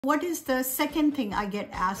What is the second thing I get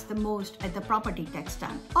asked the most at the property tax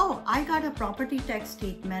time? Oh, I got a property tax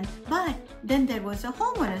statement, but then there was a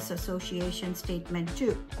homeowners association statement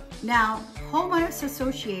too. Now, homeowners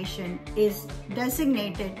association is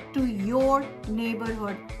designated to your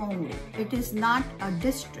neighborhood only. It is not a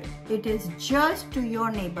district. It is just to your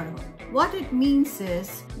neighborhood. What it means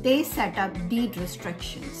is they set up deed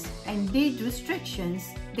restrictions, and deed restrictions,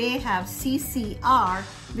 they have CCR,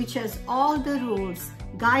 which has all the rules,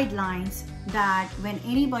 guidelines that when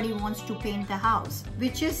anybody wants to paint the house,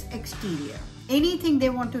 which is exterior. Anything they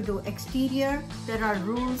want to do exterior, there are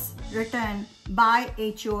rules written by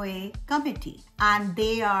HOA committee, and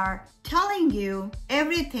they are telling you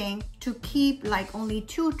everything to keep like only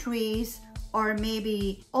 2 trees, or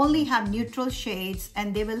maybe only have neutral shades,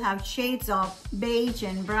 and they will have shades of beige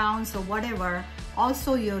and browns or whatever.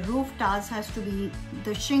 Also, your roof tiles has to be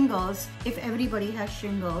the shingles if everybody has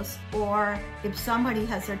shingles, or if somebody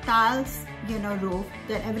has a tiles, roof,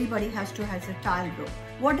 then everybody has to have a tile roof.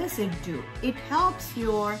 What does it do? It helps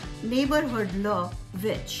your neighborhood look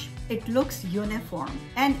rich. It looks uniform,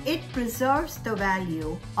 and it preserves the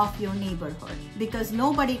value of your neighborhood, because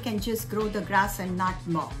nobody can just grow the grass and not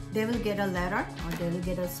mow. They will get a letter or they will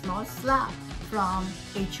get a small slab from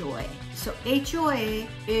HOA. So HOA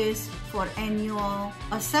is for annual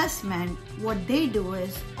assessment. What they do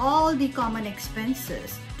is all the common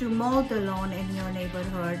expenses to mow the lawn in your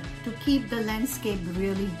neighborhood, to keep the landscape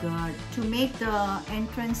really good, to make the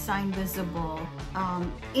entrance sign visible,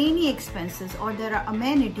 any expenses, or there are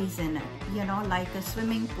amenities in it, like a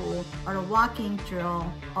swimming pool or a walking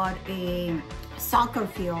trail or a soccer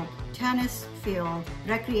field, tennis field,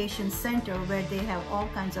 recreation center where they have all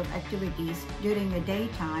kinds of activities during the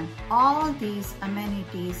daytime. All these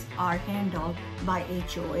amenities are handled by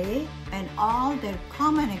HOA, and all their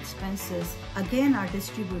common expenses again are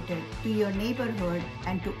distributed to your neighborhood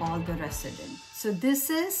and to all the residents. So this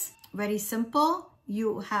is very simple.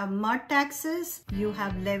 You have MUD taxes, you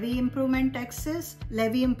have levy improvement taxes,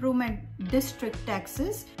 levy improvement district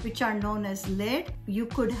taxes, which are known as LID. You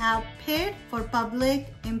could have PID for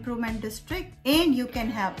public improvement district, and you can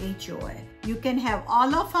have HOA. You can have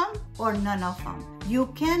all of them or none of them. You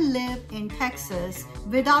can live in Texas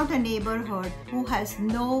without a neighborhood who has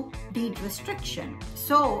no deed restriction.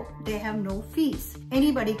 So they have no fees.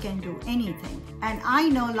 Anybody can do anything. And I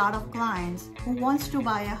know a lot of clients who wants to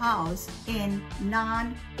buy a house in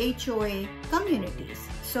non-HOA communities.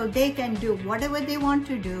 So they can do whatever they want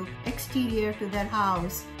to do exterior to their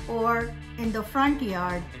house or in the front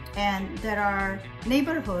yard, and there are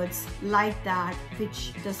neighborhoods like that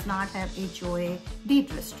which does not have HOA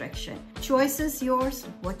deed restriction. Choice is yours,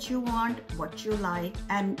 what you want, what you like,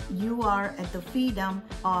 and you are at the freedom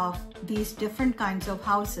of these different kinds of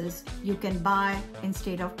houses you can buy in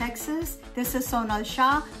state of Texas. This is Sonal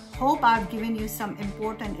Shah. Hope I've given you some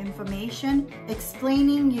important information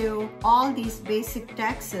explaining you all these basic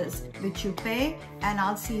taxes which you pay, and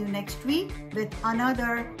I'll see you next week with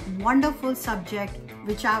another wonderful subject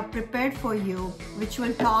which I've prepared for you, which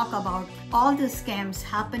will talk about all the scams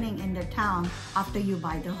happening in the town after you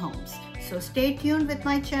buy the homes. So stay tuned with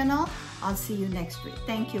my channel. I'll see you next week.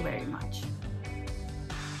 Thank you very much.